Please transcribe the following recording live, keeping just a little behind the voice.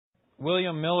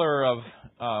William Miller of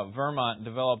Vermont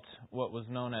developed what was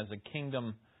known as a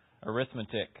kingdom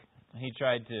arithmetic. He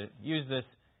tried to use this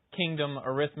kingdom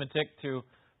arithmetic to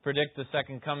predict the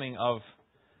second coming of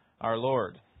our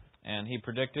Lord. And he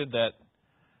predicted that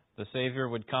the Savior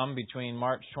would come between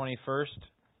March 21st,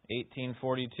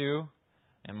 1842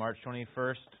 and March 21st,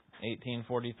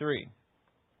 1843.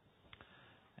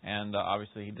 And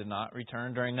obviously he did not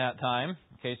return during that time,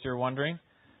 in case you're wondering.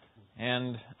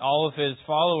 And all of his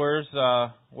followers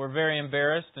were very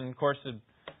embarrassed, and of course it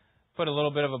put a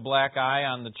little bit of a black eye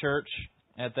on the church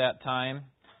at that time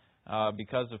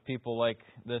because of people like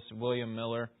this William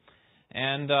Miller.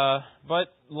 And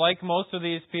but like most of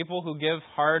these people who give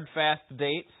hard, fast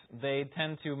dates, they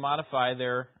tend to modify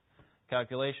their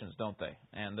calculations, don't they?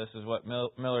 And this is what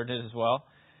Miller did as well.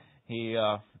 He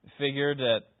figured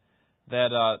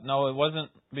that no, it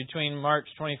wasn't between March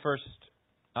 21st,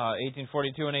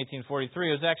 1842 and 1843.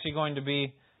 It was actually going to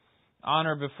be on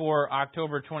or before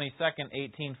October 22nd,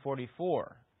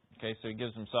 1844. Okay, so he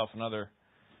gives himself another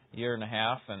year and a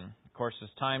half. And, of course, as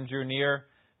time drew near,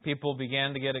 people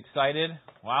began to get excited.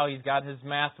 Wow, he's got his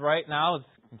math right now.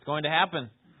 It's going to happen.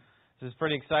 This is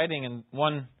pretty exciting. And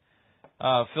one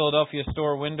Philadelphia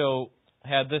store window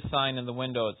had this sign in the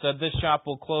window. It said, "This shop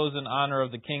will close in honor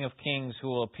of the King of Kings, who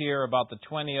will appear about the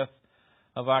 20th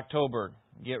of October.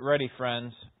 Get ready,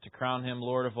 friends, to crown him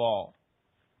Lord of all."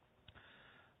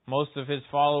 Most of his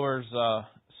followers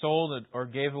sold or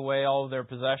gave away all of their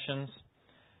possessions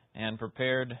and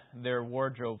prepared their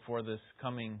wardrobe for this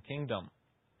coming kingdom.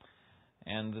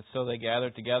 And so they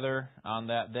gathered together on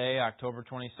that day, October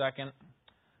 22nd,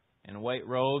 in white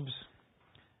robes,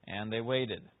 and they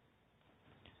waited.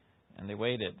 And they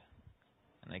waited.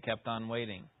 And they kept on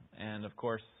waiting. And, of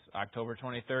course, October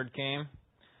 23rd came,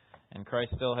 and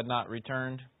Christ still had not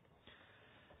returned.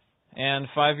 And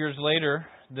 5 years later,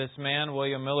 this man,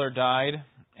 William Miller, died,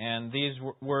 and these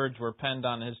words were penned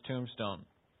on his tombstone.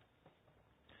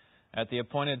 "At the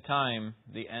appointed time,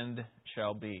 the end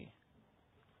shall be."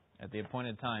 At the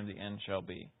appointed time, the end shall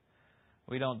be.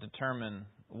 We don't determine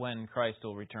when Christ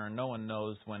will return. No one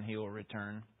knows when He will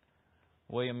return.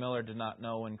 William Miller did not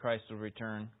know when Christ will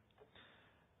return.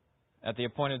 At the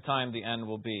appointed time, the end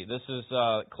will be. This is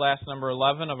class number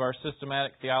 11 of our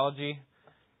Systematic Theology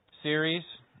series.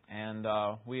 And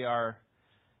we are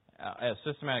at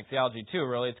Systematic Theology 2,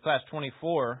 really. It's class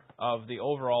 24 of the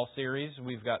overall series.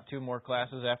 We've got 2 more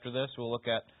classes after this. We'll look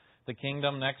at the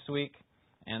kingdom next week.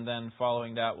 And then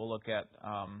following that, we'll look at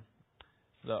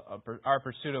our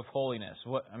pursuit of holiness.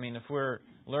 If we're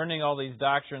learning all these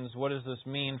doctrines, what does this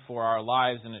mean for our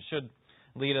lives? And it should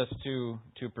lead us to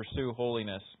pursue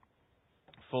holiness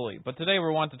fully. But today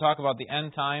we want to talk about the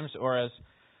end times, or as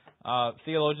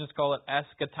theologians call it,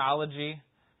 eschatology.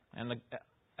 And the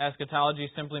eschatology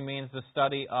simply means the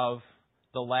study of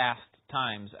the last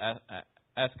times.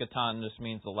 Eschaton just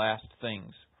means the last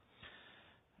things.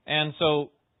 And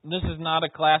so this is not a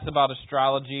class about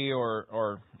astrology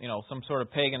or some sort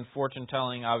of pagan fortune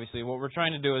telling. Obviously, what we're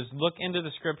trying to do is look into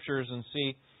the Scriptures and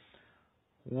see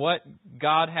what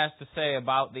God has to say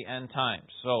about the end times.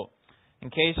 So, in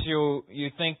case you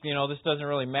think this doesn't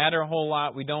really matter a whole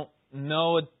lot, we don't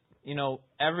know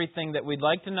everything that we'd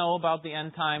like to know about the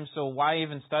end times, so why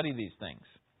even study these things?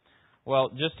 Well,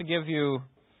 just to give you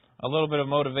a little bit of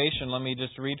motivation, let me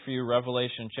just read for you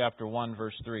Revelation chapter 1,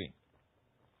 verse 3.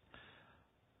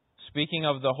 Speaking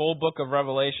of the whole book of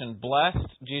Revelation, blessed,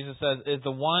 Jesus says, is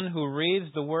the one who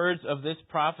reads the words of this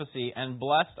prophecy, and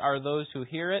blessed are those who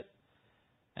hear it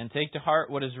and take to heart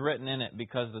what is written in it,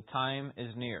 because the time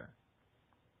is near.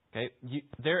 Okay,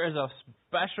 there is a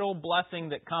special blessing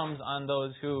that comes on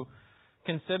those who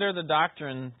consider the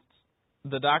doctrines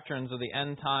of the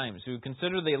end times, who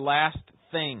consider the last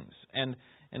things. And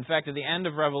in fact, at the end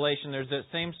of Revelation, there's that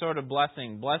same sort of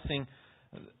blessing.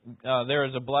 There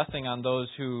is a blessing on those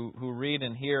who read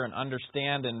and hear and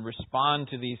understand and respond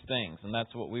to these things, and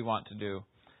that's what we want to do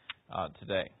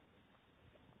today.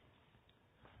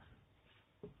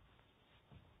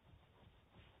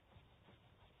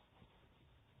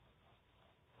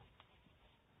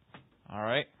 All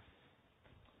right.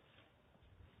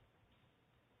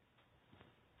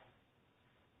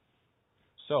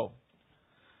 So,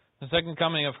 the second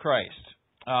coming of Christ.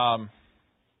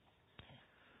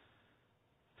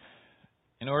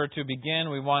 In order to begin,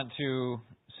 we want to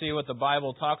see what the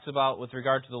Bible talks about with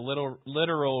regard to the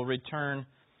literal return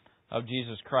of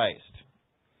Jesus Christ.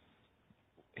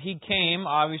 He came,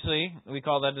 obviously, we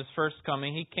call that His first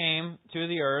coming. He came to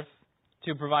the earth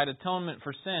to provide atonement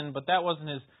for sin, but that wasn't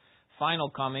His final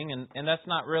coming, and that's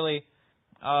not really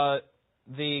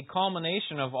the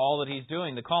culmination of all that He's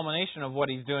doing. The culmination of what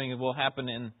He's doing will happen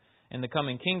in the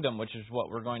coming kingdom, which is what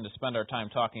we're going to spend our time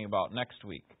talking about next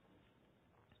week.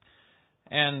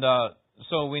 And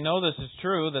so we know this is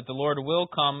true, that the Lord will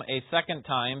come a second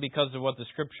time because of what the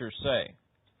Scriptures say.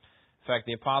 In fact,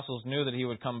 the apostles knew that He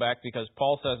would come back because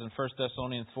Paul says in 1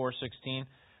 Thessalonians 4:16,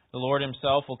 the Lord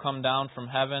Himself will come down from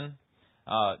heaven.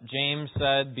 James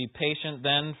said, be patient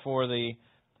then for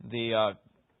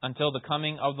until the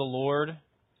coming of the Lord.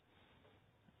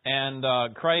 And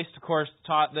Christ, of course,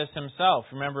 taught this Himself.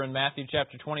 Remember in Matthew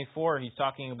chapter 24, He's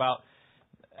talking about,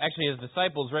 actually His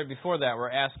disciples right before that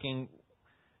were asking,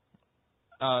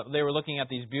 they were looking at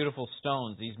these beautiful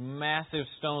stones, these massive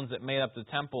stones that made up the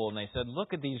temple, and they said,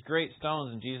 look at these great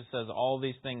stones, and Jesus says, all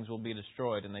these things will be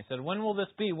destroyed. And they said, when will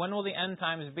this be? When will the end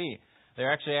times be?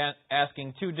 They're actually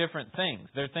asking two different things.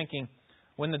 They're thinking,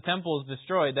 when the temple is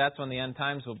destroyed, that's when the end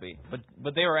times will be.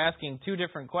 But they were asking two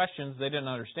different questions. They didn't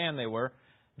understand they were.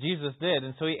 Jesus did,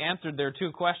 and so He answered their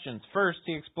two questions. First,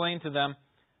 He explained to them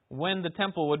when the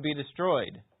temple would be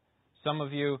destroyed. Some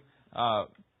of you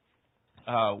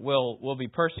will be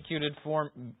persecuted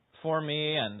for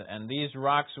me, and these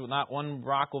rocks, not one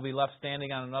rock will be left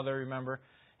standing on another, remember?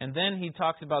 And then He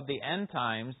talks about the end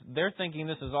times. They're thinking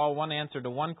this is all one answer to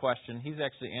one question. He's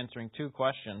actually answering two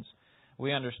questions.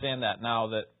 We understand that now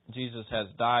that Jesus has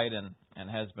died and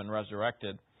has been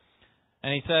resurrected.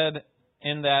 And He said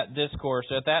in that discourse,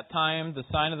 at that time the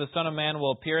sign of the Son of Man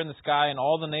will appear in the sky, and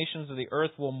all the nations of the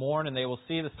earth will mourn, and they will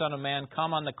see the Son of Man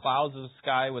come on the clouds of the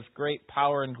sky with great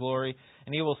power and glory.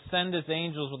 And He will send His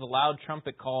angels with a loud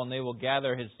trumpet call, and they will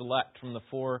gather His elect from the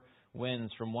four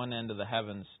winds, from one end of the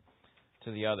heavens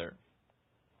to the other.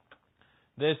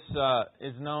 This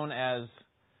is known as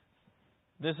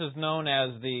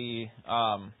the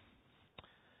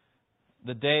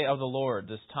day of the Lord,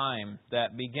 this time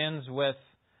that begins with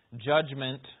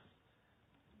judgment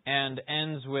and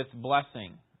ends with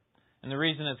blessing. And the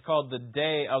reason it's called the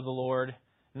day of the Lord,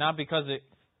 not because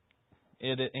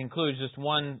it includes just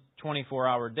one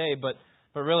 24-hour day, but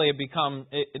really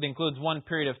it includes one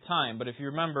period of time. But if you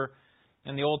remember,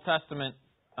 in the Old Testament,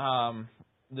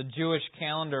 the Jewish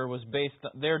calendar was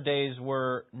their days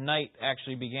were, night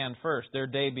actually began first. Their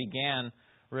day began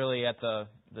really at the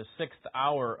 6th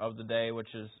hour of the day,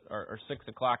 which is, or 6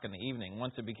 o'clock in the evening.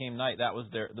 Once it became night, that was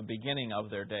the beginning of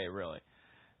their day, really.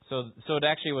 So it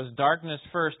actually was darkness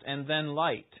first and then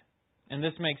light. And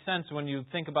this makes sense when you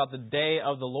think about the day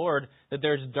of the Lord, that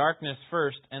there's darkness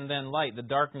first and then light. The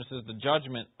darkness is the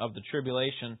judgment of the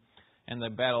tribulation and the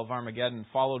battle of Armageddon,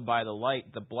 followed by the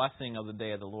light, the blessing of the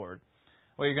day of the Lord.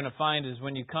 What you're going to find is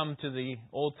when you come to the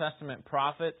Old Testament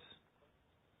prophets,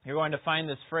 you're going to find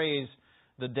this phrase,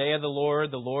 the day of the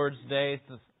Lord's day,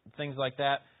 things like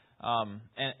that.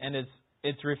 And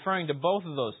it's referring to both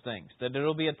of those things, that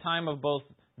it'll be a time of both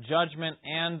judgment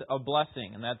and a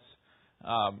blessing. And that's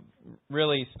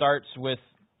really starts with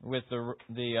the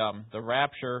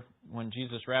rapture. When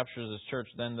Jesus raptures His church,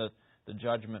 then the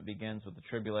judgment begins with the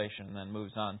tribulation and then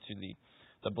moves on to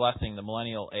the blessing, the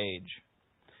millennial age.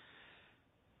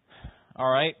 All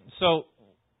right, so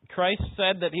Christ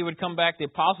said that He would come back. The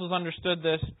apostles understood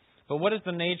this. But what is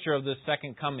the nature of this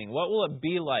second coming? What will it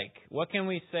be like? What can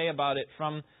we say about it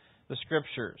from the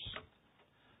Scriptures?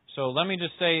 So let me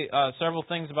just say several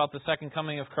things about the second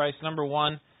coming of Christ. Number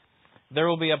one, there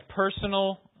will be a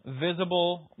personal,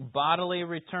 visible, bodily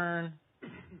return.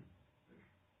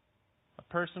 A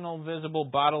personal, visible,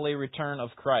 bodily return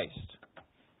of Christ.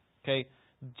 Okay,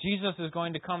 Jesus is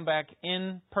going to come back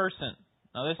in person.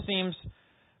 Now this seems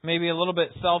maybe a little bit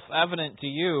self-evident to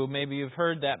you. Maybe you've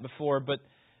heard that before, but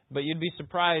you'd be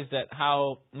surprised at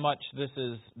how much this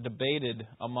is debated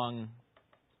among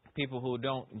people who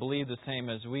don't believe the same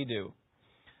as we do.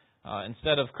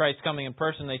 Instead of Christ coming in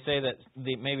person, they say that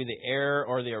maybe the air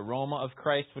or the aroma of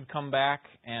Christ would come back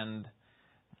and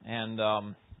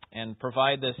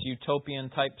provide this utopian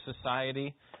type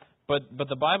society. But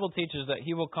the Bible teaches that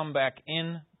He will come back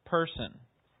in person.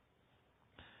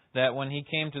 That when He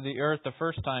came to the earth the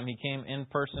first time, He came in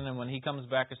person, and when He comes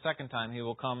back a second time, He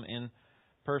will come in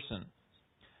person.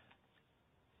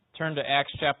 Turn to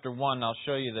Acts chapter 1. I'll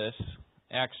show you this.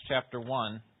 Acts chapter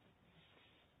 1.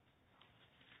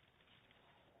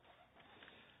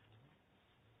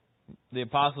 The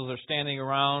apostles are standing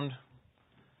around,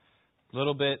 a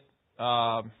little bit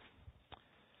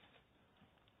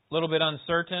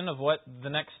uncertain of what the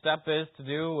next step is to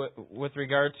do with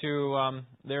regard to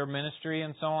their ministry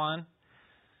and so on.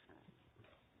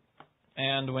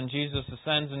 And when Jesus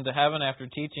ascends into heaven after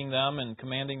teaching them and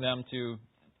commanding them to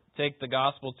take the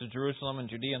gospel to Jerusalem and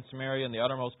Judea and Samaria and the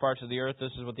uttermost parts of the earth,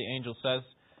 this is what the angel says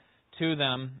to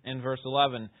them in verse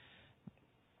 11.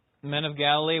 Men of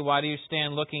Galilee, why do you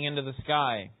stand looking into the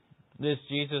sky? this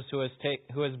Jesus who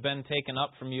has been taken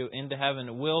up from you into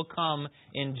heaven will come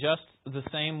in just the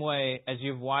same way as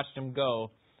you've watched Him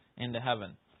go into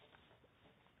heaven.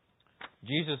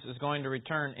 Jesus is going to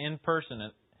return in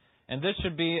person. And this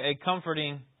should be a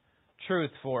comforting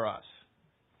truth for us.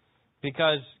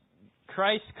 Because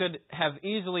Christ could have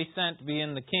easily sent,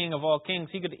 being the King of all kings,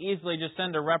 He could easily just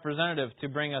send a representative to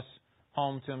bring us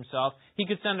home to Himself. He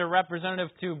could send a representative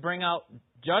to bring out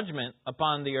judgment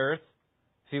upon the earth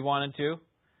if He wanted to.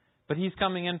 But He's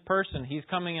coming in person. He's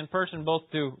coming in person both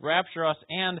to rapture us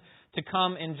and to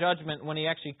come in judgment when He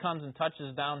actually comes and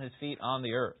touches down His feet on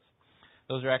the earth.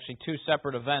 Those are actually two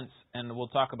separate events, and we'll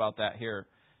talk about that here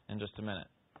in just a minute.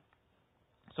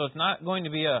 So it's not going to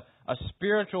be a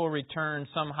spiritual return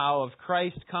somehow of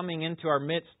Christ coming into our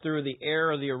midst through the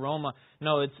air or the aroma.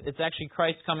 No, it's actually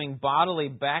Christ coming bodily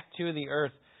back to the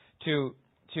earth to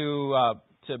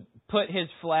put His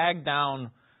flag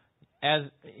down, as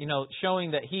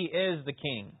showing that He is the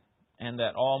King and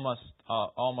that all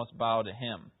must bow to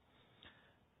Him.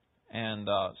 And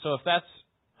so if that's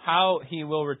how He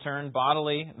will return,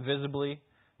 bodily, visibly,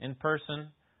 in person,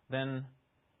 then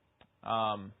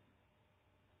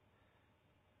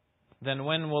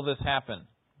when will this happen?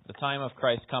 The time of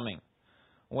Christ coming.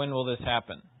 When will this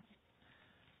happen?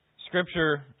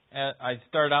 Scripture, I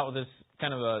started out with this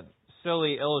kind of a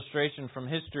silly illustration from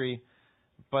history,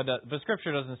 but the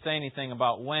Scripture doesn't say anything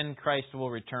about when Christ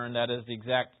will return. That is the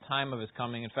exact time of His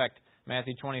coming. In fact,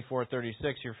 Matthew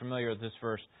 24:36, you're familiar with this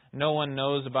verse. No one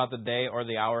knows about the day or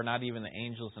the hour, not even the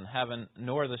angels in heaven,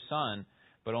 nor the Son,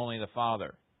 but only the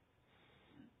Father.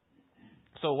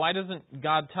 So why doesn't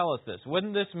God tell us this?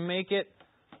 Wouldn't this make it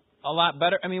a lot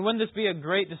better? I mean, wouldn't this be a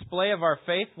great display of our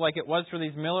faith like it was for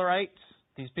these Millerites,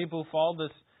 these people who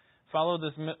followed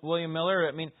this William Miller?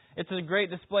 I mean, it's a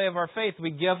great display of our faith. We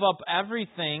give up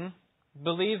everything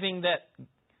believing that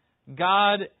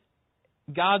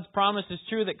God's promise is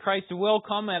true, that Christ will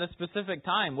come at a specific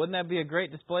time. Wouldn't that be a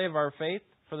great display of our faith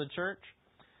for the church?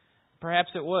 Perhaps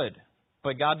it would,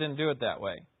 but God didn't do it that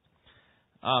way.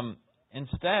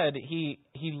 Instead, He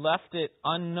left it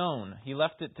unknown. He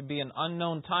left it to be an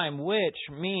unknown time, which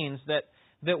means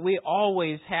that we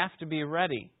always have to be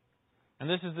ready. And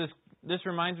this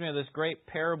reminds me of this great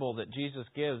parable that Jesus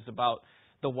gives about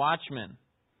the watchman,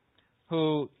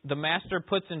 who the master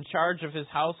puts in charge of his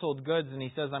household goods, and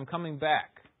he says, "I'm coming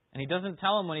back." And he doesn't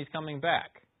tell him when he's coming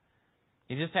back.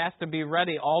 He just has to be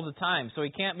ready all the time. So he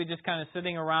can't be just kind of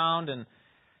sitting around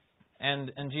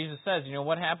and Jesus says,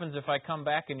 what happens if I come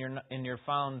back and you're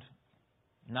found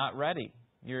not ready?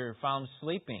 You're found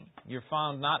sleeping. You're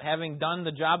found not having done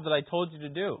the job that I told you to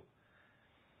do.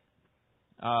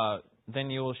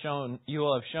 Then you will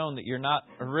have shown that you're not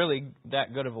really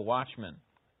that good of a watchman.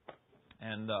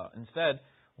 And instead,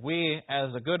 we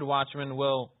as a good watchman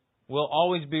will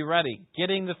always be ready,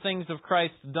 getting the things of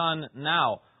Christ done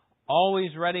now,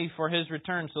 always ready for His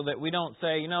return, so that we don't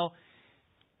say,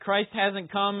 Christ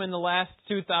hasn't come in the last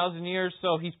 2,000 years,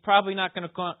 so He's probably not going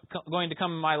to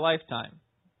come in my lifetime.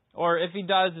 Or if He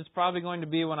does, it's probably going to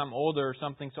be when I'm older or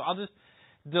something. So I'll just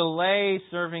delay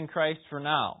serving Christ for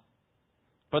now.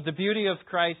 But the beauty of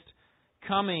Christ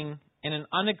coming in an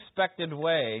unexpected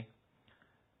way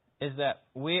is that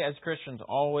we as Christians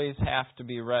always have to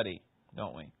be ready,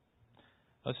 don't we?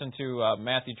 Listen to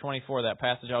Matthew 24, that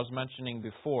passage I was mentioning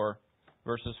before.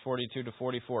 Verses 42 to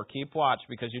 44. Keep watch,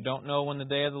 because you don't know when the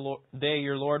day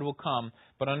your Lord will come.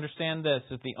 But understand this,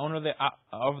 if the owner of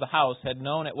the house had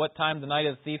known at what time the night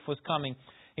of the thief was coming,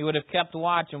 he would have kept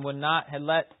watch and would not have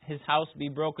let his house be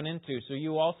broken into. So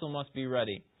you also must be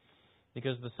ready,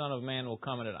 because the Son of Man will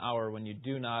come at an hour when you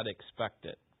do not expect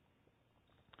it.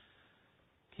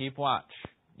 Keep watch.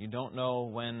 You don't know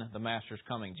when the Master's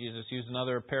coming. Jesus used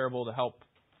another parable to help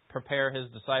prepare His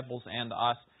disciples and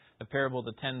us. The parable of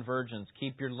the 10 virgins.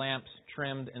 Keep your lamps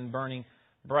trimmed and burning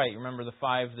bright. Remember the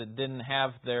 5 that didn't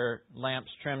have their lamps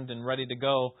trimmed and ready to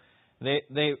go.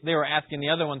 They were asking the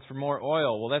other ones for more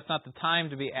oil. Well, that's not the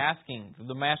time to be asking.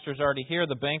 The Master's already here.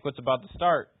 The banquet's about to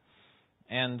start.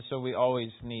 And so we always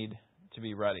need to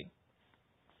be ready.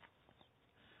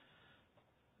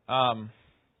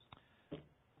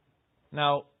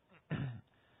 Now,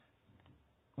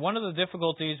 one of the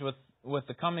difficulties with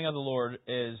the coming of the Lord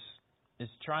is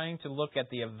trying to look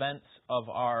at the events of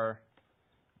our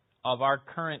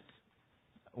current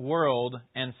world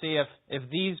and see if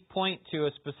these point to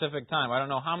a specific time. I don't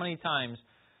know how many times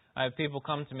I have people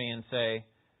come to me and say,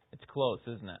 "It's close,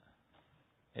 isn't it?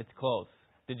 It's close.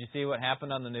 Did you see what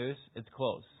happened on the news? It's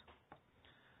close."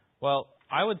 Well,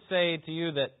 I would say to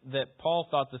you that Paul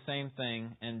thought the same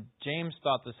thing, and James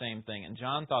thought the same thing, and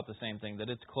John thought the same thing, that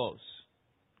it's close.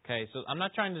 Okay, so I'm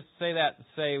not trying to say that to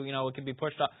say, it can be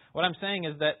pushed off. What I'm saying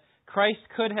is that Christ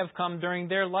could have come during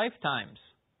their lifetimes,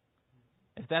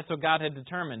 if that's what God had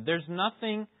determined. There's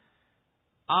nothing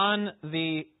on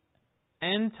the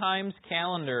end times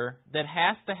calendar that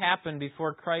has to happen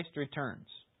before Christ returns.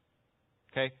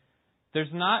 Okay?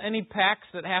 There's not any pacts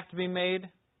that have to be made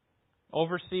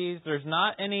overseas. There's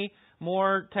not any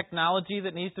more technology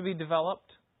that needs to be developed.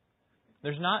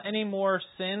 There's not any more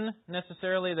sin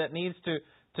necessarily that needs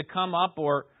to come up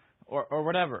or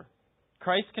whatever.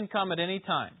 Christ can come at any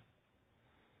time.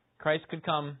 Christ could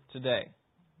come today.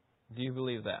 Do you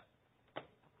believe that?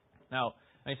 Now,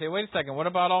 I say, wait a second, what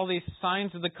about all these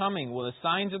signs of the coming? Well, the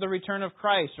signs of the return of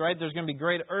Christ, right? There's going to be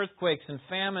great earthquakes and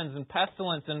famines and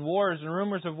pestilence and wars and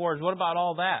rumors of wars. What about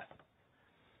all that?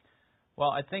 Well,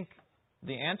 I think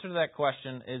the answer to that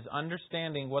question is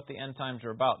understanding what the end times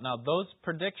are about. Now, those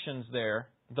predictions there,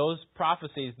 those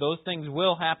prophecies, those things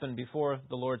will happen before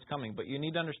the Lord's coming. But you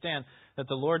need to understand that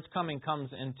the Lord's coming comes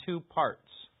in two parts.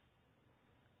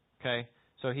 Okay?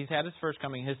 So He's had His first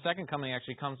coming. His second coming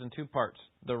actually comes in two parts.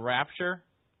 The rapture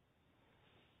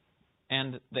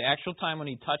and the actual time when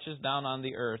He touches down on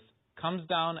the earth, comes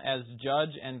down as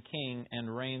judge and king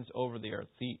and reigns over the earth.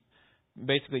 He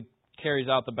basically carries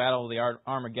out the battle of the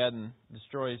Armageddon,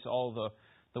 destroys all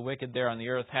the wicked there on the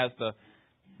earth, has the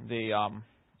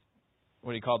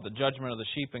judgment of the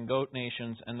sheep and goat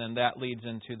nations, and then that leads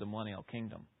into the millennial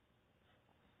kingdom.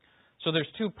 So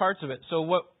there's two parts of it.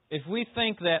 So if we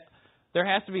think that there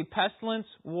has to be pestilence,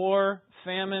 war,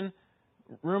 famine,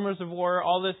 rumors of war,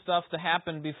 all this stuff to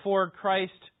happen before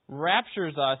Christ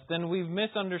raptures us, then we've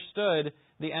misunderstood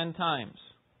the end times.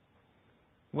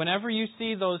 Whenever you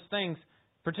see those things,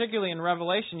 particularly in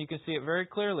Revelation, you can see it very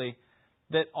clearly,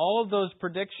 that all of those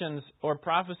predictions or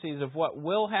prophecies of what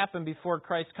will happen before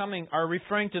Christ's coming are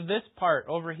referring to this part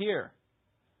over here.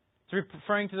 It's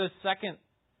referring to the second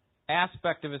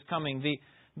aspect of His coming,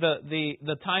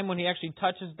 the time when He actually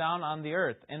touches down on the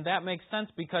earth. And that makes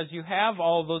sense because you have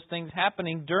all of those things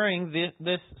happening during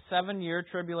this 7-year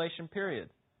tribulation period.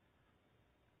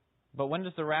 But when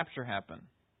does the rapture happen?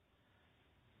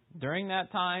 During that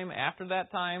time, after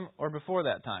that time, or before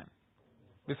that time?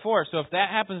 Before. So if that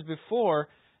happens before,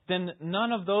 then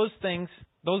none of those things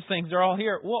are all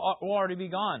here. Will already be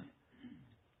gone.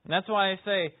 And that's why I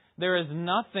say there is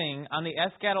nothing on the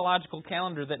eschatological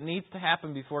calendar that needs to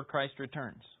happen before Christ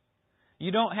returns.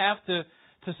 You don't have to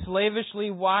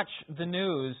slavishly watch the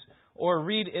news or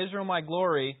read Israel My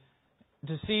Glory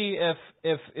to see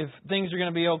if things are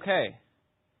going to be okay.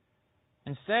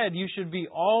 Instead, you should be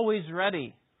always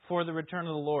ready for the return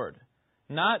of the Lord.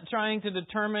 Not trying to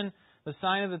determine the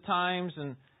sign of the times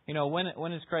and,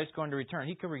 when is Christ going to return?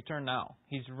 He could return now.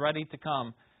 He's ready to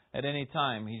come at any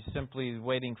time. He's simply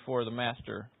waiting for the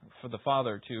Master, for the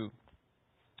Father to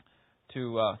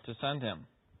send Him.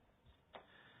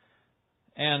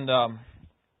 And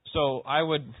so I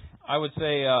would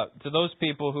say to those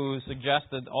people who suggest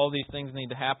that all these things need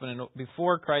to happen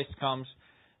before Christ comes,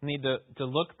 need to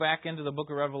look back into the book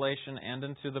of Revelation and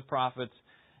into the prophets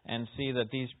and see that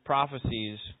these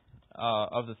prophecies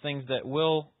of the things that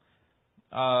will,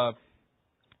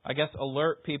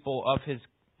 alert people of His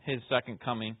second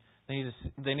coming,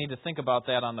 they need to think about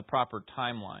that on the proper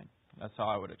timeline. That's how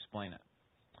I would explain it.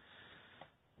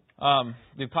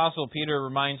 The Apostle Peter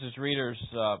reminds his readers,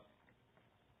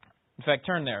 in fact,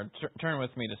 turn there. Turn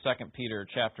with me to 2 Peter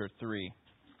chapter 3.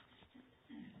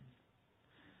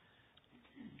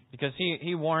 Because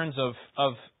he warns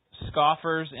of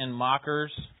scoffers and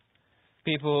mockers,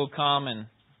 people who come and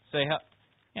say,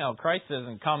 Christ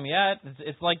hasn't come yet.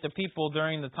 It's like the people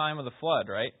during the time of the flood,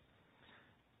 right?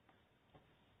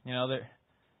 There's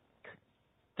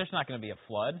not going to be a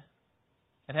flood.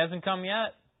 It hasn't come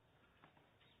yet.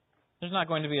 There's not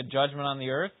going to be a judgment on the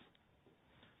earth.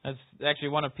 That's actually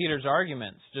one of Peter's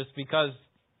arguments. Just because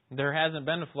there hasn't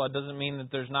been a flood doesn't mean that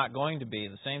there's not going to be.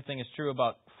 The same thing is true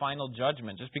about final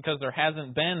judgment. Just because there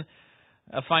hasn't been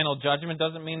a final judgment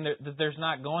doesn't mean that there's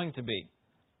not going to be.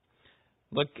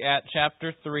 Look at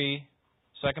chapter 3,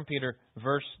 2 Peter,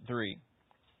 verse 3.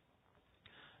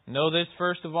 Know this,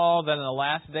 first of all, that in the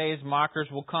last days mockers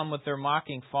will come with their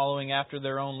mocking, following after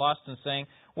their own lust and saying,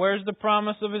 where's the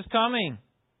promise of His coming?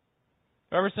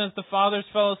 Ever since the fathers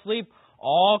fell asleep,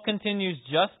 all continues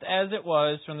just as it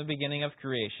was from the beginning of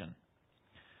creation.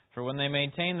 For when they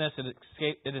maintain this,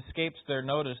 it escapes their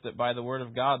notice that by the word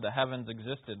of God the heavens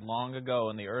existed long ago,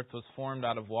 and the earth was formed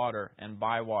out of water and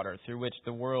by water, through which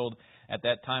the world at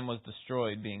that time was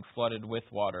destroyed, being flooded with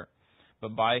water.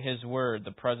 But by His word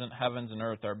the present heavens and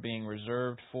earth are being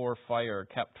reserved for fire,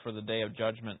 kept for the day of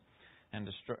judgment and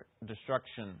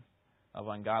destruction of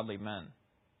ungodly men.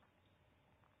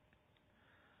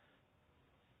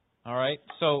 All right?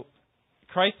 So,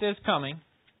 Christ is coming.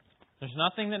 There's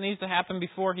nothing that needs to happen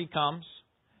before He comes.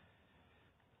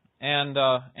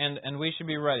 And we should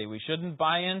be ready. We shouldn't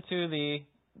buy into the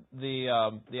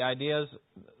ideas,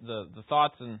 the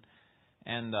thoughts and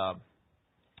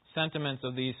sentiments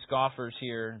of these scoffers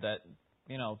here that,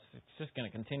 it's just going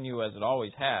to continue as it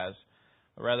always has.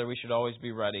 But rather, we should always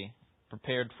be ready,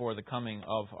 prepared for the coming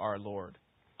of our Lord.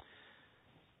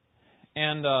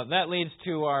 And that leads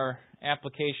to our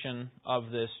application of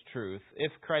this truth.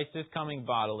 If Christ is coming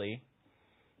bodily,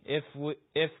 if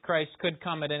Christ could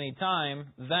come at any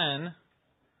time, then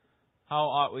how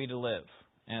ought we to live?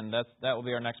 And that will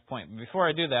be our next point. But before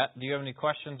I do that, do you have any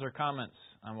questions or comments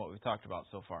on what we've talked about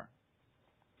so far?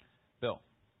 Bill?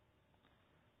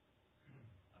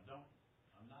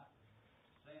 I'm not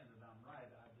saying that I'm right.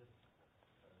 I just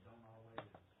don't always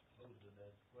pose it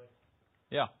as a question.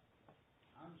 Yeah.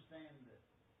 I understand that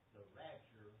the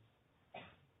rapture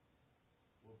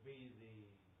will be the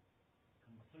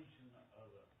completion of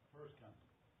the first coming,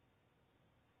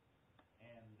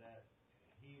 and that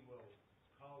He will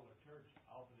call the church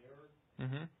off of the earth.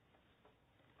 Mm-hmm.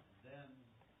 Then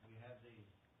we have the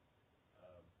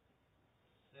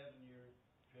 7-year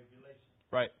tribulation.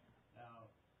 Right. Now,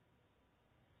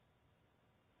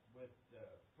 with the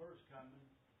first coming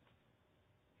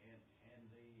and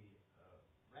the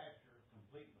rapture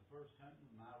completing the first coming,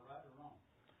 am I right or wrong?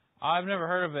 I've never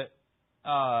heard of it.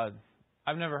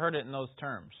 I've never heard it in those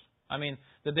terms. I mean,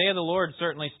 the day of the Lord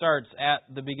certainly starts at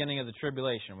the beginning of the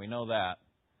tribulation. We know that.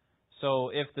 So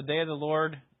if the day of the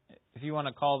Lord, if you want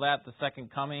to call that the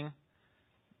second coming,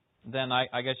 then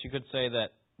I guess you could say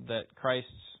that Christ's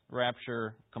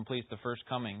rapture completes the first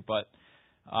coming. But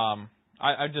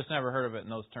I've just never heard of it in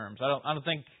those terms. I don't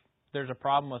think there's a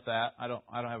problem with that. I don't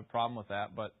have a problem with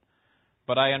that.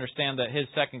 But I understand that His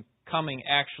second coming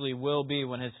actually will be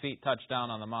when His feet touch down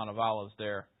on the Mount of Olives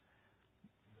there.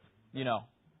 That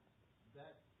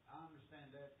I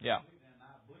understand that. Yeah. And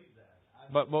I believe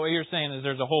that. But what you're saying is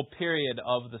there's a whole period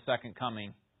of the second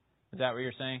coming. Is that what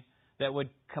you're saying? That would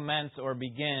commence or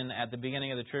begin at the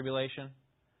beginning of the tribulation?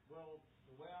 Well,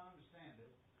 the way I understand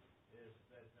it is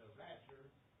that the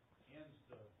rapture ends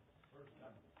the first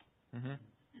coming. Mm-hmm.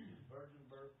 Virgin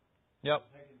birth. Yep.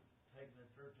 Taking the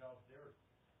church off the earth.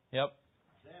 Yep.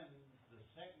 Then the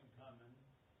second coming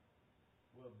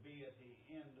will be at the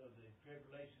end of the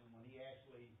tribulation when He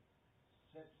actually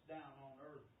sits down on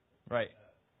earth. Right.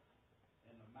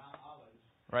 In the Mount Olives.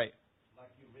 Right.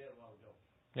 Like you read a while ago.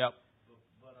 Yep.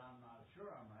 But I'm not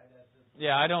sure I'm right. That's just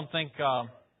Yeah, I don't think.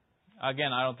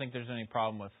 Again, I don't think there's any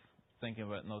problem with thinking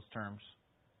of it in those terms.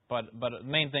 But the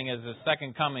main thing is the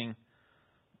second coming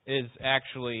is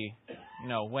actually,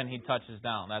 when He touches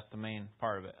down. That's the main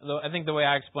part of it. Though I think the way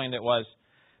I explained it was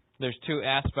there's two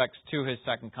aspects to His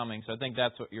second coming. So I think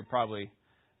that's what you're probably,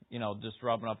 just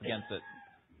rubbing up against it.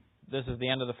 This is the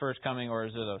end of the first coming, or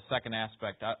is it a second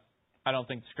aspect? I don't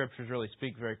think the Scriptures really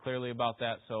speak very clearly about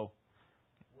that. So.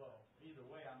 Well, either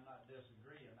way, I'm not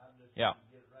disagreeing. I'm just Yeah. trying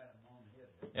to get it right on the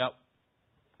head. Yep.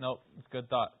 Nope. It's a good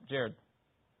thought. Jared.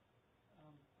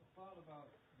 A thought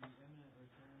about the imminent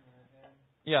return that I had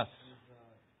Yes. is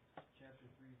chapter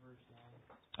 3, verse 9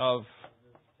 Of.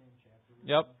 the same chapter.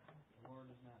 Yep. The Lord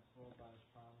is not slow about His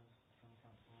promise, some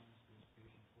count slowness, but is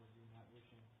patient toward you, not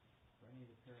wishing for any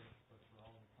to perish, but for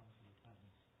all to come to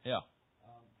repentance. Yeah.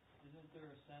 Isn't there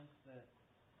a sense that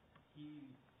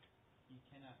He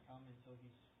cannot come until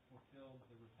He's fulfilled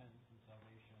the repentance and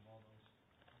salvation of all those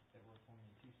that were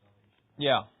appointed to salvation?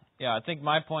 Yeah. Yeah. I think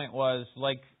my point was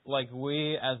like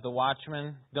we as the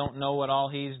watchmen don't know what all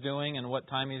He's doing and what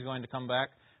time He's going to come back.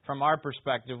 From our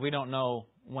perspective, we don't know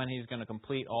when He's going to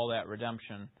complete all that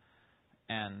redemption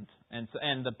and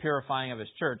the purifying of His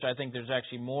church. I think there's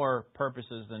actually more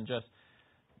purposes than just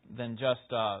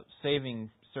saving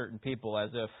certain people as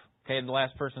if, okay, the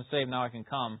last person saved, now I can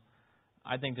come.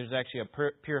 I think there's actually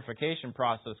a purification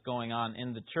process going on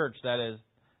in the church that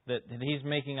He's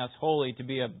making us holy to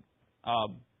be a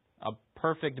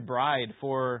perfect bride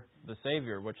for the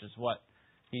Savior, which is what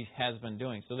He has been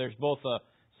doing. So there's both a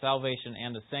salvation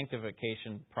and a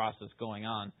sanctification process going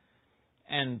on.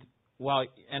 And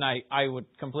I would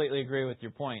completely agree with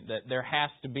your point that there has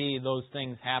to be those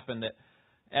things happen, that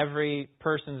every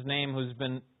person's name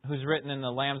who's written in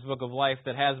the Lamb's Book of Life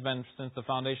that has been since the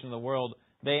foundation of the world,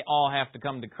 they all have to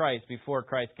come to Christ before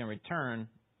Christ can return.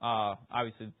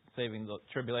 Obviously, saving the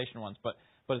tribulation ones, but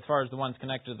as far as the ones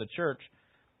connected to the church,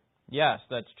 yes,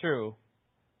 that's true.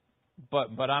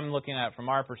 But I'm looking at it from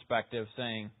our perspective,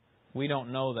 saying we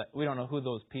don't know who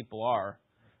those people are.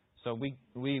 So we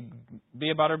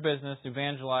be about our business,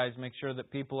 evangelize, make sure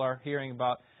that people are hearing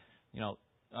about,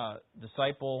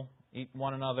 disciple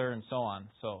one another and so on.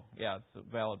 So, yeah, it's a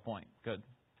valid point. Good.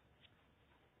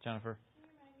 Jennifer? Can you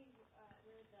remind me where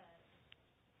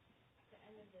the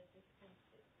end of the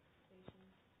dispensation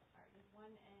are? Does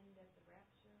one end at the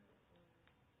rapture? Or?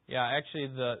 Yeah, actually,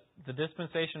 the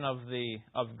dispensation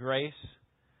of grace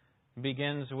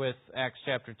begins with Acts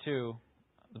chapter 2,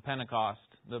 the Pentecost,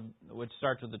 which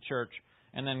starts with the church,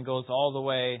 and then goes all the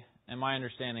way, in my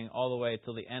understanding, all the way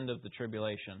till the end of the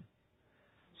tribulation.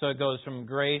 So it goes from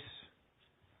grace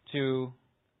to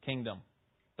kingdom,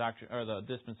 doctrine, or the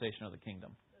dispensation of the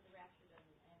kingdom. So the rapture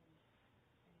doesn't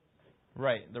end.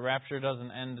 Right, the rapture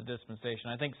doesn't end the dispensation.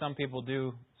 I think some people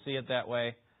do see it that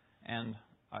way, and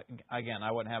again,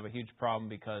 I wouldn't have a huge problem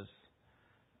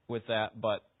with that,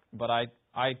 but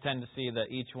I tend to see that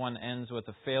each one ends with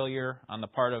a failure on the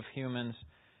part of humans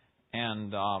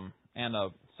and a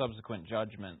subsequent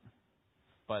judgment.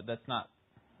 But that's not,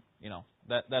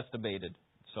 that's debated.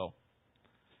 So,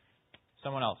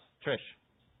 someone else, Trish.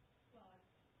 Well, I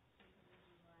think the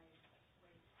reason why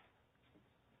race or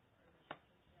the church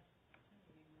has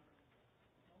continuing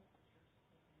or most of the church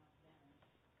is taken off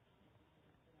then is because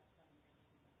it's about 7 years from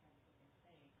the time that they say,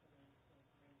 so there's still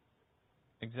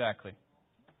grace. Exactly.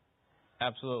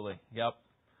 Absolutely. Yep.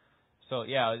 So,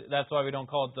 yeah, that's why we don't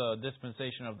call it the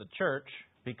dispensation of the church,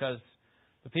 because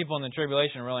the people in the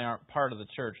tribulation really aren't part of the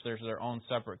church. There's their own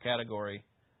separate category.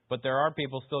 But there are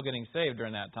people still getting saved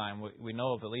during that time. We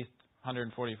know of at least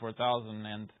 144,000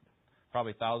 and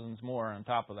probably thousands more on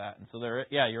top of that. And so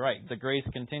you're right. The grace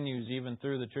continues even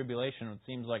through the tribulation. It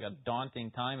seems like a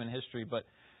daunting time in history, but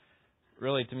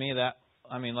really to me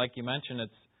like you mentioned,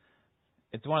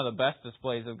 it's one of the best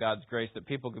displays of God's grace that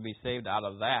people could be saved out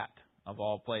of that, of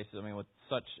all places. With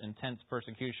such intense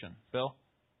persecution. Bill?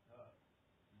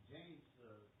 James,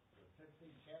 the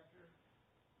 15th chapter,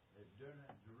 during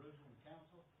the Jerusalem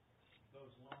Council,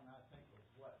 goes along, I think, with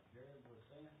what Jared was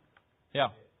saying.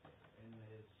 Yeah. And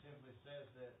it simply says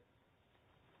that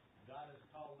God is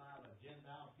calling out a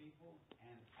Gentile people,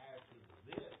 and after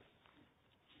this,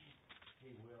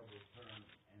 He will return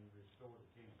and restore the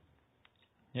kingdom.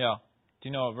 Yeah. Do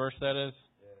you know what verse that is?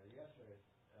 Yes, sir.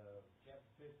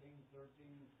 Chapter 15, 13,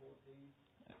 14.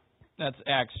 That's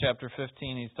Acts chapter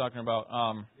 15. He's talking about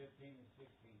 15 and 16.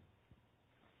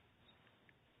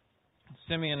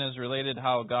 Simeon is related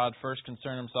how God first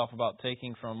concerned Himself about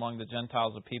taking from among the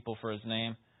Gentiles a people for His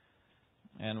name.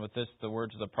 And with this, the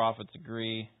words of the prophets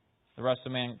agree. The rest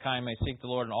of mankind may seek the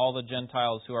Lord, and all the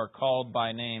Gentiles who are called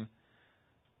by name.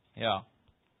 Yeah.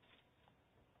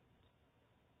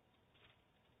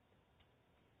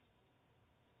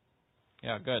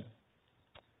 Yeah, good.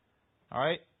 All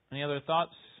right. Any other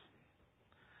thoughts?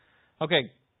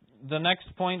 Okay. The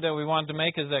next point that we wanted to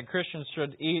make is that Christians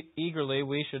should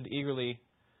we should eagerly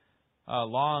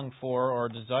long for or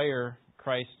desire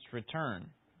Christ's return.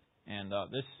 And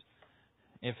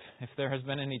if there has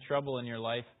been any trouble in your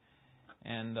life,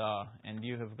 and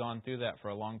you have gone through that for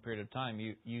a long period of time,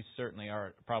 you certainly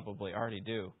probably already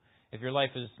do. If your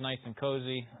life is nice and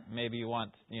cozy, maybe you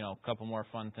want a couple more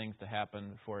fun things to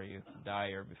happen before you die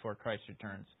or before Christ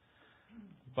returns.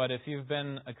 But if you've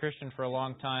been a Christian for a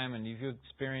long time and you've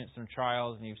experienced some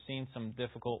trials and you've seen some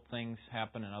difficult things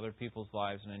happen in other people's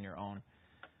lives and in your own,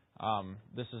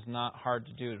 this is not hard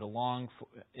to do. To long for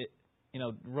it.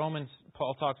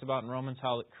 Paul talks about in Romans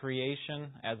how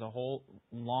creation as a whole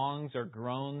longs or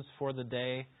groans for the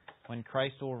day when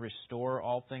Christ will restore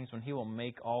all things, when He will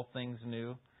make all things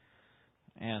new.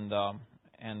 And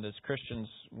as Christians,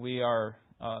 we are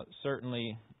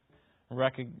certainly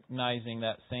recognizing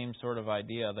that same sort of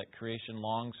idea that creation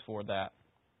longs for that.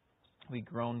 We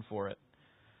groan for it.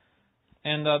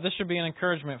 And this should be an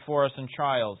encouragement for us in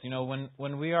trials.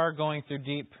 When we are going through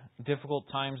deep, difficult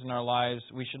times in our lives,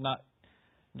 we should not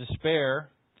despair.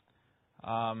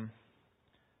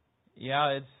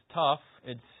 It's tough,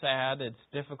 it's sad, it's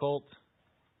difficult,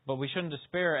 but we shouldn't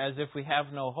despair as if we have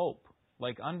no hope,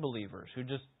 like unbelievers who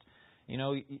just,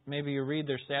 maybe you read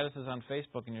their statuses on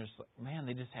Facebook and you're just like, man,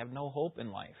 they just have no hope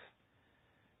in life.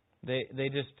 They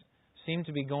just seem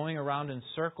to be going around in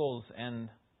circles, and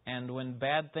when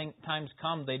bad times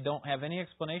come, they don't have any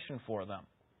explanation for them.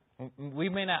 We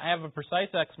may not have a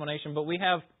precise explanation, but we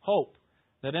have hope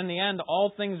that in the end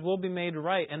all things will be made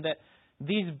right, and that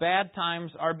these bad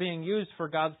times are being used for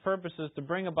God's purposes to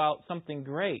bring about something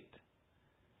great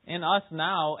in us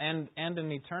now and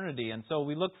in eternity. And so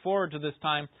we look forward to this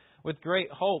time with great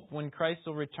hope when Christ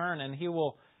will return and He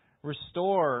will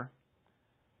restore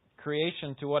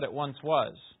creation to what it once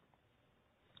was.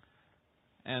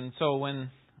 And so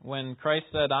when Christ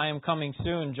said, "I am coming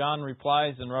soon," John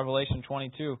replies in Revelation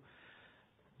 22,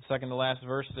 second to last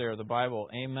verse there of the Bible,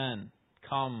 Amen.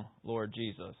 Come, Lord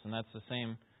Jesus. And that's the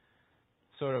same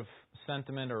sort of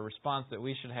sentiment or response that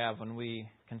we should have when we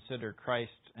consider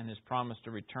Christ and His promise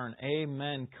to return.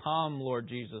 Amen. Come, Lord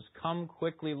Jesus. Come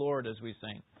quickly, Lord, as we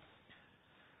sing.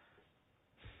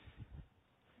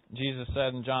 Jesus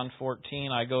said in John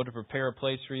 14, I go to prepare a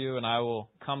place for you, and I will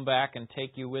come back and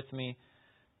take you with me,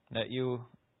 that you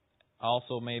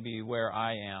also may be where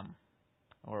I am.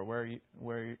 Or where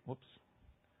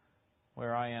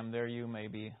I am, there you may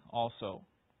be also.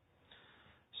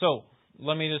 So,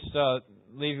 let me just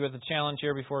leave you with a challenge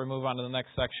here before we move on to the next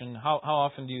section. How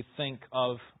often do you think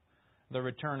of the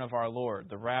return of our Lord,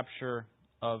 the rapture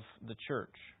of the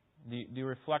church? Do you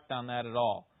reflect on that at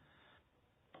all?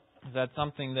 Is that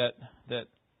something that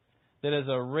is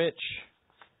a rich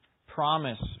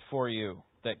promise for you,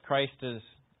 that Christ is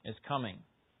coming?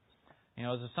 You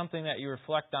know, is it something that you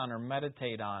reflect on or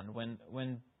meditate on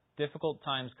when difficult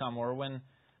times come or when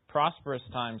prosperous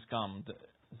times come?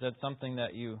 Is that something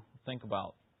that you think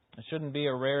about? It shouldn't be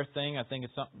a rare thing. I think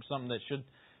it's something that should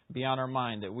be on our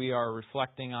mind, that we are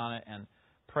reflecting on it and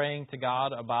praying to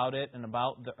God about it and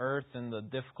about the earth and the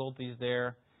difficulties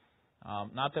there.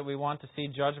 Not that we want to see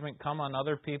judgment come on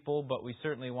other people, but we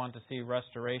certainly want to see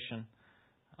restoration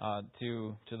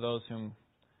to those whom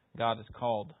God has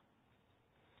called.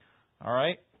 All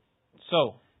right?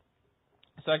 So,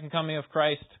 second coming of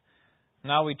Christ.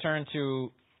 Now we turn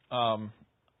to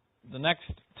the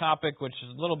next topic, which is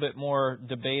a little bit more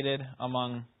debated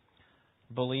among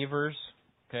believers.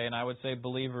 Okay, and I would say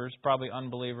believers, probably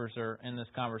unbelievers are in this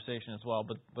conversation as well,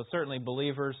 but certainly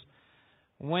believers.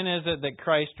 When is it that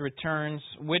Christ returns?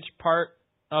 Which part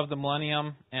of the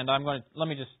millennium? And let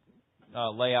me just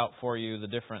lay out for you the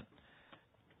different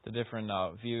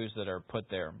views that are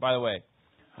put there. By the way,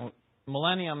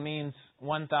 millennium means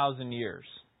 1,000 years.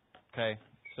 Okay,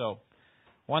 so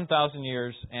 1,000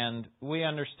 years, and we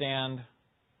understand.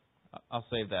 I'll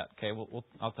save that. Okay,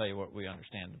 I'll tell you what we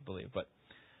understand and believe. But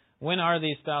when are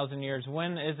these 1,000 years?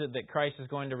 When is it that Christ is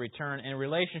going to return in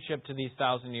relationship to these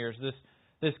 1,000 years?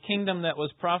 This kingdom that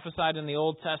was prophesied in the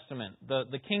Old Testament,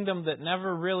 the kingdom that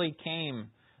never really came.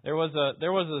 There was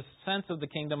a sense of the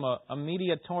kingdom, a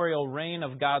mediatorial reign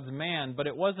of God's man, but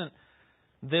it wasn't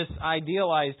this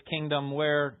idealized kingdom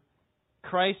where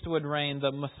Christ would reign,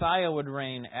 the Messiah would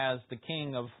reign as the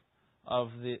king of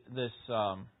this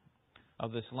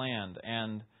land,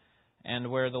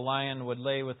 and where the lion would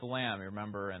lay with the lamb. You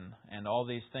remember, and all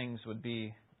these things would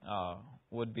be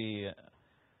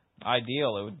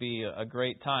ideal. It would be a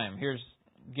great time.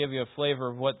 Give you a flavor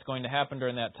of what's going to happen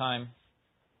during that time.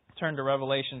 Turn to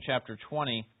Revelation chapter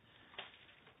 20.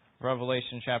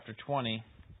 Revelation chapter 20.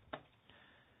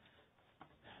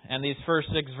 And these first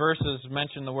 6 verses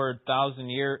mention the word 1,000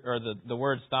 year, or the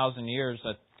words 1,000 years,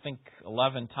 I think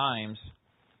 11 times.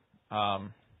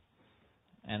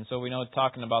 And so we know it's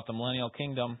talking about the millennial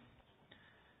kingdom,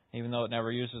 even though it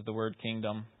never uses the word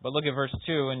kingdom. But look at verse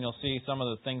 2, and you'll see some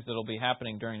of the things that will be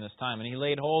happening during this time. And he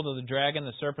laid hold of the dragon,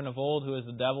 the serpent of old, who is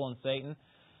the devil and Satan,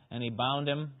 and he bound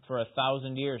him for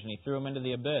 1,000 years, and he threw him into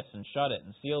the abyss, and shut it,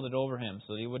 and sealed it over him,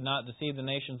 so that he would not deceive the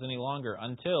nations any longer,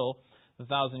 until the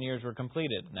 1,000 years were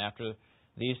completed. And after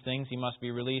these things he must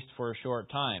be released for a short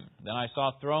time. Then I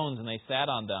saw thrones, and they sat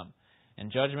on them,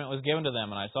 and judgment was given to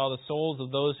them. And I saw the souls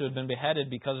of those who had been beheaded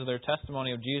because of their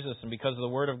testimony of Jesus, and because of the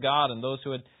word of God, and those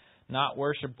who had not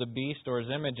worshipped the beast or his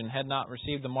image, and had not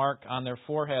received the mark on their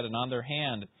forehead and on their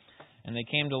hand. And they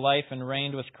came to life and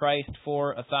reigned with Christ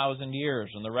for 1,000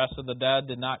 years. And the rest of the dead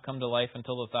did not come to life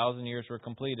until the 1,000 years were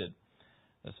completed.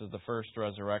 This is the first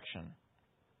resurrection.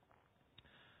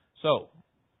 So,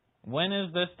 when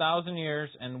is this 1,000 years,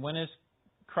 and when is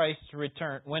Christ's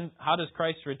return? How does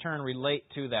Christ's return relate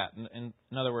to that? In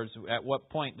other words, at what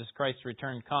point does Christ's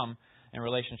return come in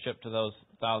relationship to those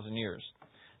 1,000 years?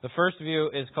 The first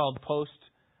view is called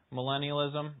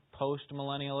post-millennialism.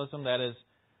 Post-millennialism, that is,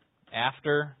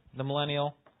 after the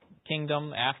millennial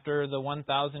kingdom, after the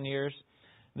 1,000 years.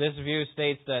 This view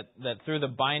states that through the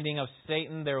binding of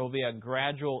Satan, there will be a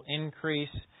gradual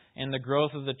increase in the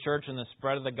growth of the church and the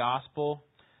spread of the gospel,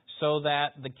 so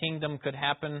that the kingdom could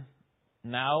happen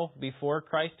now before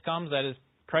Christ comes. That is,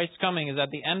 Christ's coming is at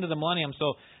the end of the millennium.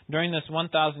 So during this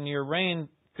 1,000-year reign,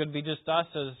 could be just us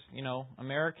as,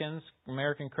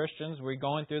 American Christians. We're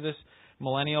going through this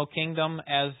millennial kingdom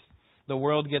as the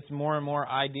world gets more and more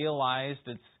idealized.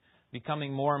 It's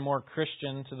becoming more and more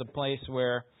Christian to the place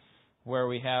where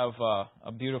we have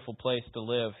a beautiful place to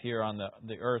live here on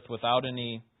the earth without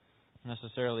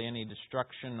necessarily any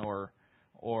destruction or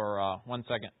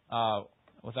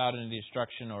without any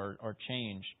destruction or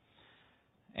change.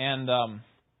 And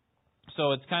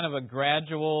So it's kind of a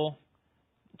gradual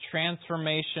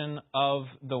transformation of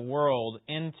the world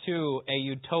into a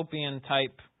utopian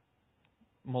type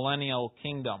millennial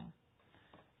kingdom.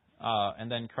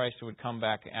 And then Christ would come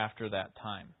back after that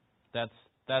time. That's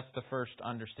the first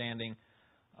understanding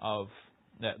of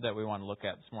that we want to look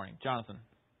at this morning. Jonathan.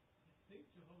 I think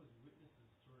Jehovah's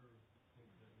Witnesses sort of think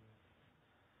that way.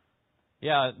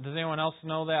 Yeah, does anyone else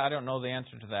know that? I don't know the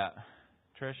answer to that.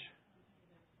 Trish?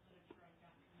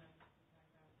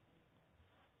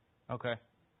 Okay.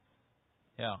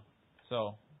 Yeah.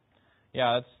 So,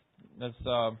 yeah, that's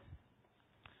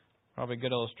probably a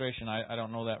good illustration. I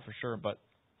don't know that for sure, but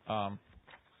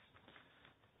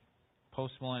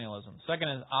postmillennialism. Second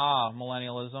is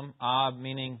millennialism.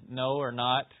 Meaning no or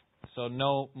not. So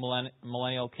no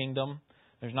millennial kingdom.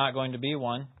 There's not going to be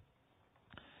one.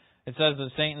 It says that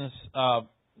Satan's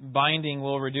binding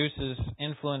will reduce his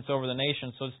influence over the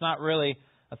nation. So it's not really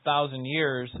 1,000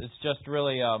 years. It's just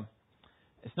really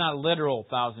it's not literal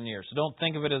 1,000 years. So don't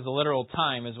think of it as a literal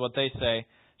time, is what they say.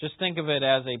 Just think of it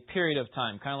as a period of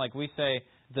time. Kind of like we say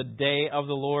the day of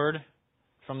the Lord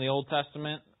from the Old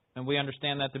Testament. And we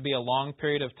understand that to be a long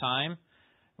period of time,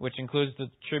 which includes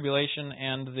the tribulation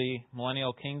and the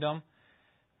millennial kingdom.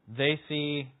 They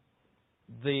see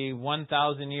the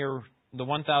 1,000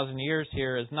 years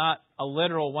here as not a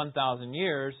literal 1,000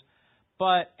 years,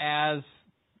 but as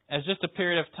just a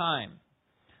period of time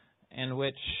in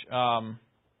which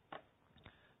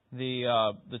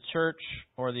the church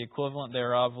or the equivalent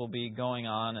thereof will be going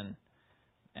on,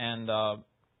 and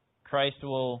Christ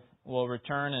will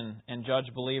return and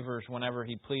judge believers whenever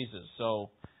He pleases. So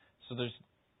there's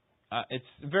it's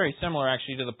very similar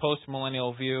actually to the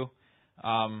post-millennial view,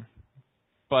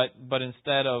 but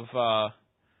instead of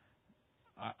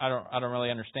I don't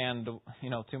really understand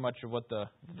too much of what the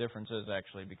difference is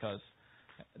actually, because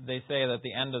they say that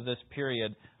the end of this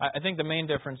period. I think the main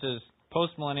difference is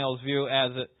post-millennials view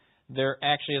as there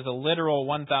actually is a literal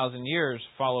 1,000 years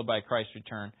followed by Christ's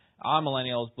return.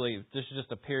 Millennials believe this is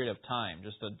just a period of time,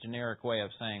 just a generic way of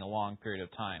saying a long period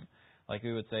of time. Like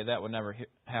we would say that would never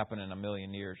happen in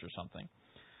 1,000,000 years or something.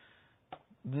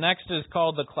 The next is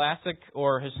called the classic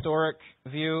or historic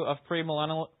view of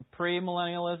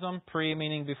premillennialism. Pre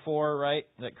meaning before, right?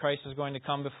 That Christ is going to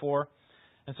come before.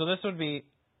 And so this would be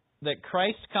that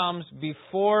Christ comes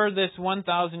before this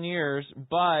 1,000 years,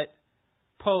 but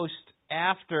post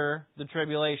after the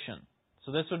tribulation.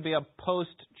 So this would be a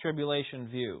post-tribulation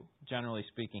view, generally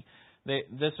speaking.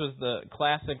 This was the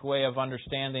classic way of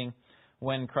understanding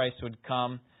when Christ would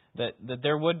come, that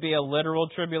there would be a literal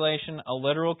tribulation, a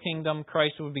literal kingdom.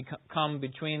 Christ would come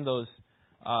between those,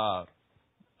 that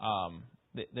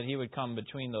He would come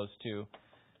between those two.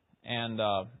 And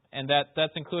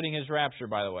that's including His rapture,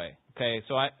 by the way. Okay,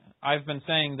 so I've been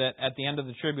saying that at the end of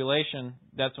the tribulation,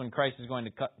 that's when Christ is going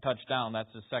to touch down.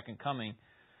 That's His second coming.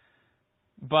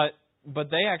 But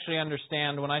they actually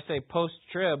understand, when I say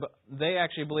post-trib, they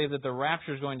actually believe that the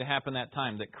rapture is going to happen that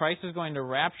time. That Christ is going to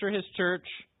rapture His church,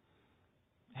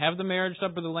 have the marriage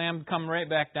supper of the Lamb, come right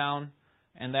back down,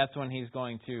 and that's when He's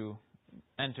going to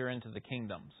enter into the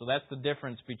kingdom. So that's the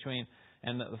difference between,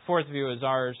 and the fourth view is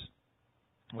ours,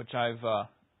 which I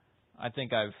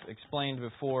think I've explained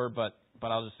before, but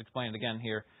I'll just explain it again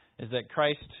here, is that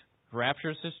Christ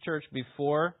raptures His church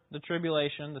before the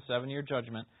tribulation, the 7-year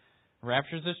judgment,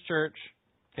 raptures His church.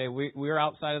 Okay, we're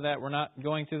outside of that. We're not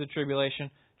going through the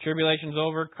tribulation. Tribulation's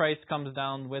over. Christ comes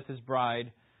down with His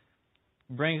bride,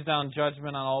 brings down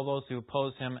judgment on all those who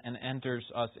oppose Him, and enters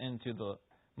us into the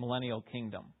millennial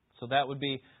kingdom. So that would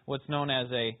be what's known as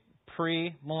a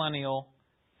pre-millennial,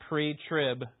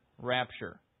 pre-trib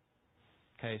rapture.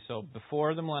 Okay, so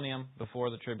before the millennium,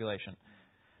 before the tribulation.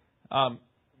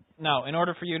 Now, in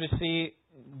order for you to see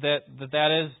that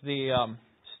is the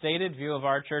stated view of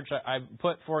our church, I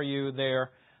put for you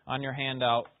there on your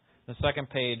handout, the second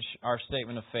page, our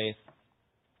statement of faith.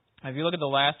 If you look at the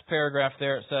last paragraph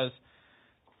there, it says,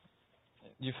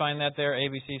 do you find that there,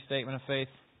 ABC statement of faith?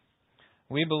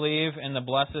 We believe in the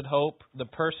blessed hope, the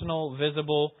personal,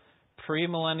 visible,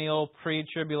 premillennial,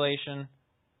 pre-tribulation,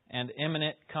 and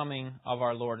imminent coming of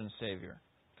our Lord and Savior.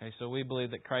 Okay, so we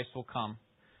believe that Christ will come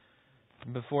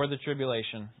before the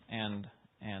tribulation and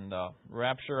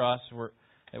rapture us.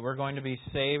 That we're going to be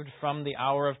saved from the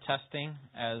hour of testing,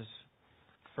 as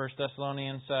 1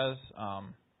 Thessalonians says.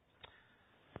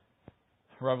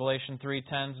 Revelation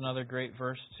 3:10 is another great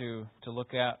verse to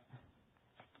look at.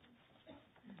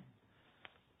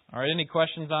 All right, any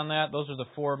questions on that? Those are the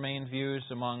four main views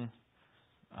among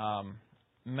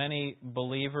many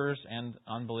believers, and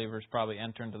unbelievers probably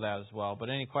enter into that as well. But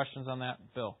any questions on that,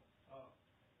 Bill?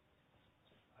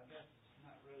 I guess it's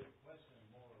not really a question,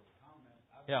 more of a comment.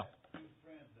 Yeah. Two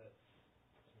friends that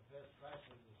profess Christ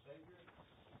as the Savior,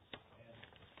 and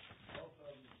both of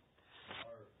them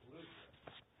are Lutheran,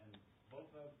 and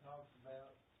both of them talks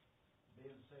about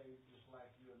being saved just like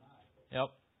you and I.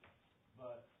 Yep.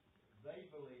 But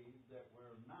they believe that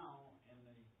we're now in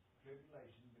the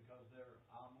tribulation because they're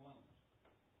amillennials.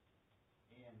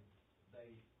 And they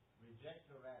reject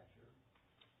the rapture,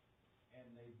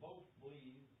 and they both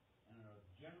believe in a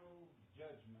general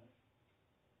judgment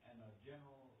and a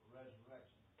general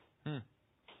resurrection. And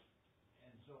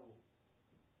so,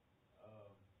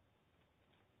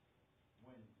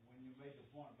 when you made the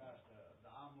point about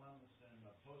the amillennials and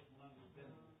the postmillennials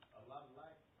been a lot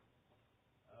alike,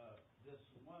 this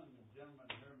one gentleman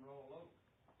here in Royal Oak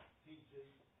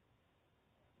teaches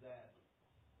that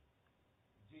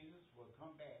Jesus will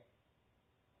come back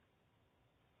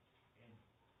and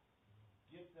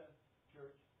get the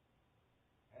church,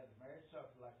 have the marriage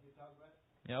supper like you talked about,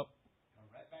 Yep. come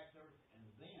right back to earth, and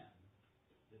then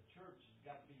the church has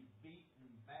got to be beaten,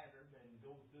 battered, and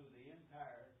go through the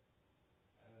entire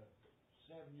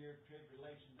 7-year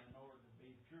tribulation in order to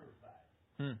be purified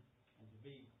and to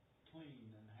be clean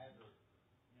and have their,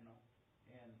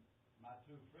 and my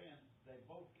two friends, they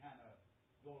both kind of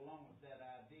go along with that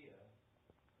idea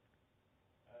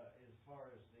as far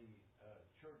as the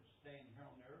church staying here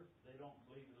on the earth. They don't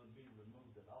believe it'll be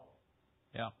removed at all.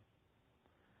 Yeah.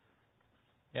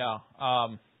 Yeah.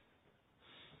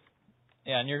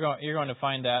 Yeah, and you're going to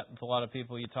find that with a lot of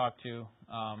people you talk to.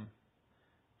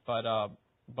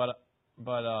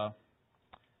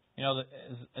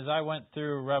 As I went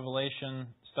through Revelation,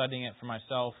 studying it for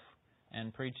myself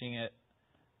and preaching it,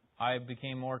 I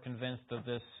became more convinced of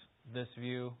this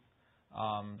view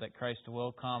that Christ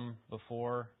will come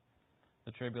before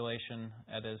the tribulation,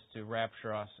 that is, to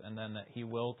rapture us, and then that He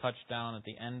will touch down at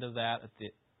the end of that, at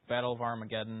the Battle of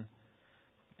Armageddon,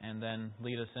 and then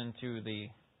lead us into the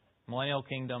millennial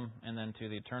kingdom and then to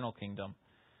the eternal kingdom.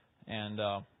 And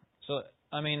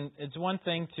it's one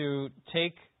thing to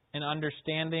take an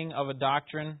understanding of a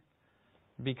doctrine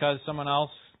because someone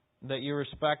else that you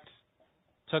respect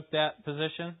took that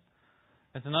position.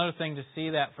 It's another thing to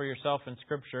see that for yourself in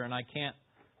Scripture, and I can't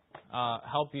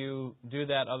help you do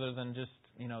that other than just,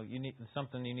 you need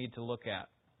something you need to look at.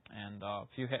 And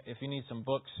if you need some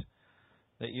books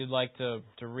that you'd like to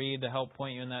read to help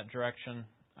point you in that direction,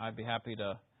 I'd be happy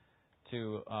to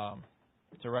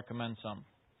recommend some.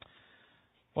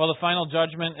 Well, the final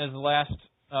judgment is the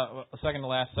second to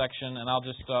last section, and I'll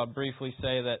just briefly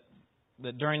say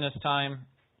that during this time,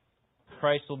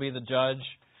 Christ will be the judge.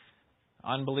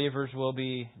 Unbelievers will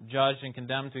be judged and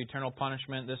condemned to eternal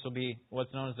punishment. This will be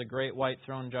what's known as the Great White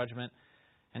Throne Judgment.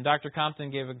 And Dr.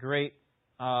 Compton gave a great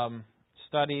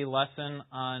study lesson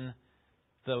on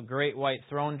the Great White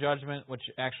Throne Judgment, which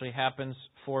actually happens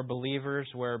for believers,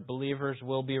 where believers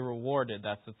will be rewarded.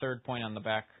 That's the third point on the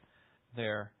back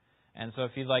there. And so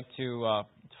if you'd like to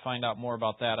find out more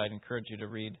about that, I'd encourage you to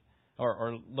read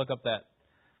or look up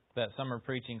that summer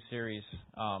preaching series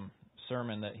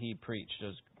sermon that he preached. It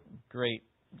was great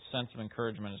sense of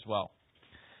encouragement as well.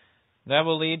 That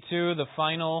will lead to the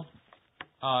final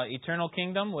eternal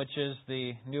kingdom, which is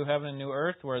the new heaven and new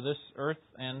earth, where this earth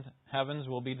and heavens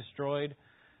will be destroyed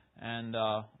and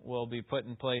will be put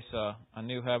in place a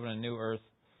new heaven and new earth,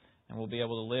 and we'll be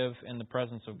able to live in the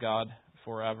presence of God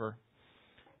forever.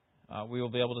 We will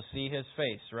be able to see His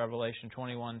face, Revelation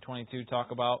 21:22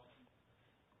 talk about,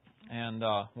 and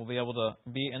we'll be able to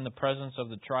be in the presence of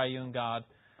the triune God,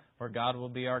 where God will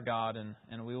be our God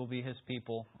and we will be His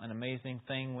people. An amazing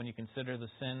thing when you consider the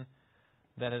sin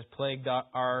that has plagued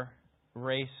our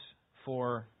race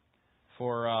for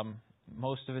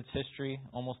most of its history,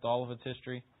 almost all of its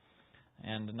history.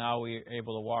 And now we are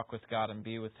able to walk with God and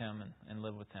be with Him and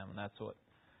live with Him. And that's what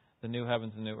the new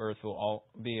heavens and new earth will all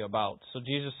be about. So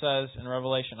Jesus says in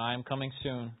Revelation, I am coming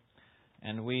soon.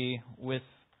 And we, with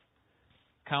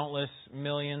countless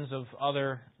millions of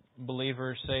other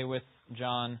believers, say with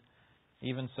John,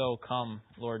 even so, come,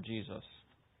 Lord Jesus.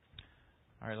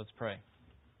 All right, let's pray.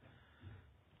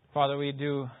 Father, we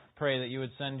do pray that You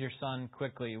would send Your Son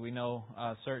quickly. We know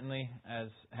certainly, as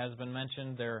has been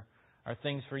mentioned, there are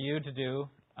things for You to do.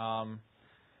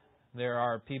 There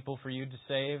are people for You to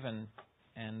save, and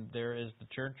there is the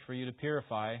church for You to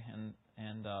purify,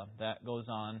 and that goes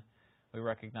on. We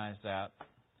recognize that.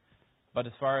 But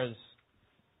as far as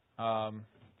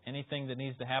anything that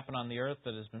needs to happen on the earth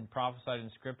that has been prophesied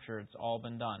in Scripture, it's all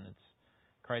been done. It's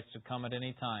Christ to come at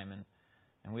any time,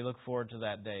 and we look forward to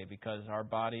that day because our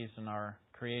bodies and our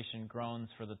creation groans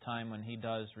for the time when He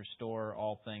does restore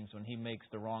all things, when He makes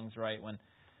the wrongs right, when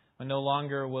no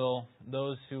longer will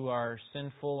those who are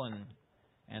sinful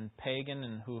and pagan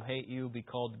and who hate you be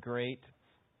called great.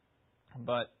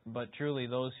 But truly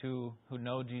those who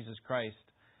know Jesus Christ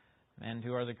and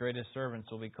who are the greatest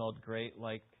servants will be called great,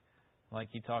 like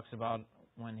He talks about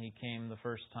when He came the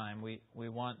first time. We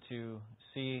want to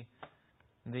see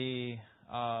the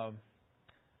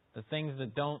things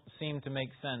that don't seem to make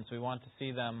sense. We want to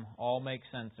see them all make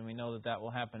sense, and we know that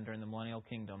will happen during the millennial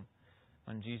kingdom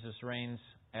when Jesus reigns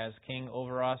as King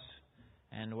over us,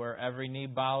 and where every knee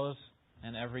bows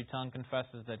and every tongue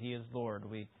confesses that He is Lord.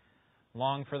 We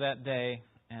long for that day,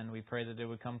 and we pray that it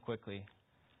would come quickly.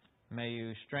 May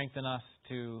You strengthen us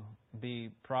to be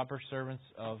proper servants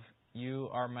of You,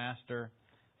 our Master,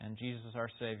 and Jesus, our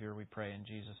Savior, we pray in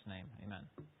Jesus' name. Amen.